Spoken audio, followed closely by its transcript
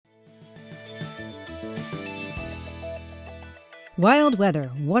Wild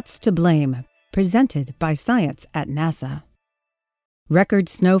Weather, What's to Blame? Presented by Science at NASA. Record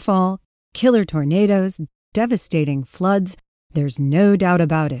snowfall, killer tornadoes, devastating floods, there's no doubt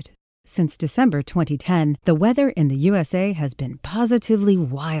about it. Since December 2010, the weather in the USA has been positively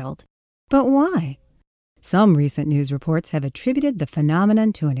wild. But why? Some recent news reports have attributed the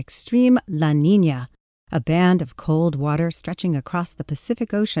phenomenon to an extreme La Niña, a band of cold water stretching across the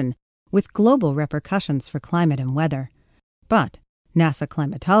Pacific Ocean with global repercussions for climate and weather. But NASA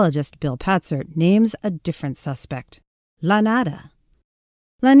climatologist Bill Patzert names a different suspect, La Nada.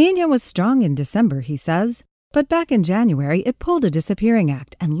 La Niña was strong in December, he says, but back in January it pulled a disappearing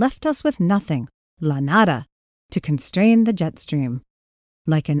act and left us with nothing, La Nada, to constrain the jet stream.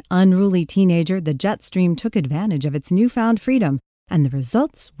 Like an unruly teenager, the jet stream took advantage of its newfound freedom, and the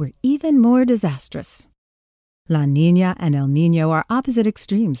results were even more disastrous. La Niña and El Niño are opposite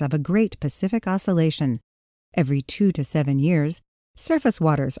extremes of a great Pacific oscillation. Every 2 to 7 years, surface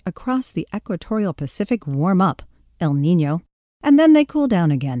waters across the equatorial Pacific warm up, El Niño, and then they cool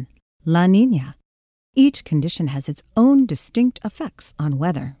down again, La Niña. Each condition has its own distinct effects on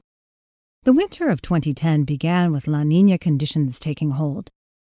weather. The winter of 2010 began with La Niña conditions taking hold.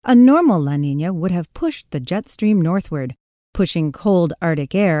 A normal La Niña would have pushed the jet stream northward, pushing cold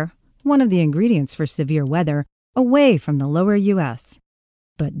Arctic air, one of the ingredients for severe weather, away from the lower U.S.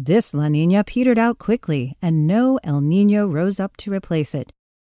 But this La Niña petered out quickly, and no El Niño rose up to replace it.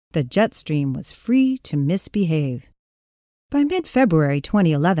 The jet stream was free to misbehave. By mid-February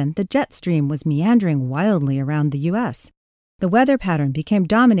 2011, the jet stream was meandering wildly around the U.S. The weather pattern became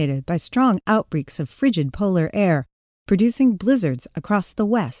dominated by strong outbreaks of frigid polar air, producing blizzards across the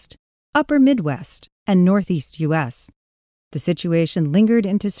west, upper Midwest, and northeast U.S. The situation lingered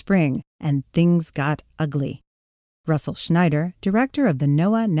into spring, and things got ugly. Russell Schneider, director of the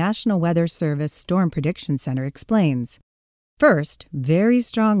NOAA National Weather Service Storm Prediction Center, explains. First, very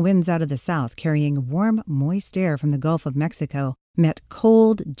strong winds out of the south carrying warm, moist air from the Gulf of Mexico met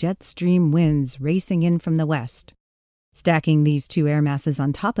cold jet stream winds racing in from the west. Stacking these two air masses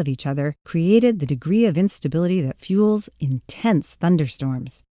on top of each other created the degree of instability that fuels intense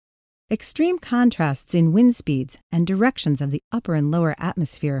thunderstorms. Extreme contrasts in wind speeds and directions of the upper and lower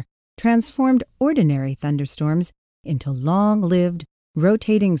atmosphere transformed ordinary thunderstorms into long-lived,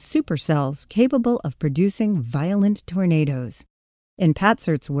 rotating supercells capable of producing violent tornadoes. In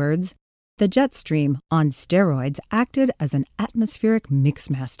Patzert's words, the jet stream, on steroids, acted as an atmospheric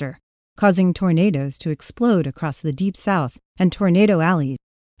mixmaster, causing tornadoes to explode across the Deep South and Tornado Alley,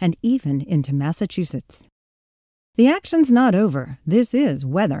 and even into Massachusetts. The action's not over. This is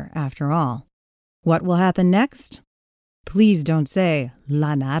weather, after all. What will happen next? Please don't say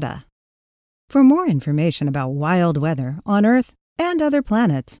La Nada. For more information about wild weather on Earth and other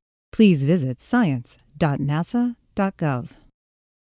planets, please visit science.nasa.gov.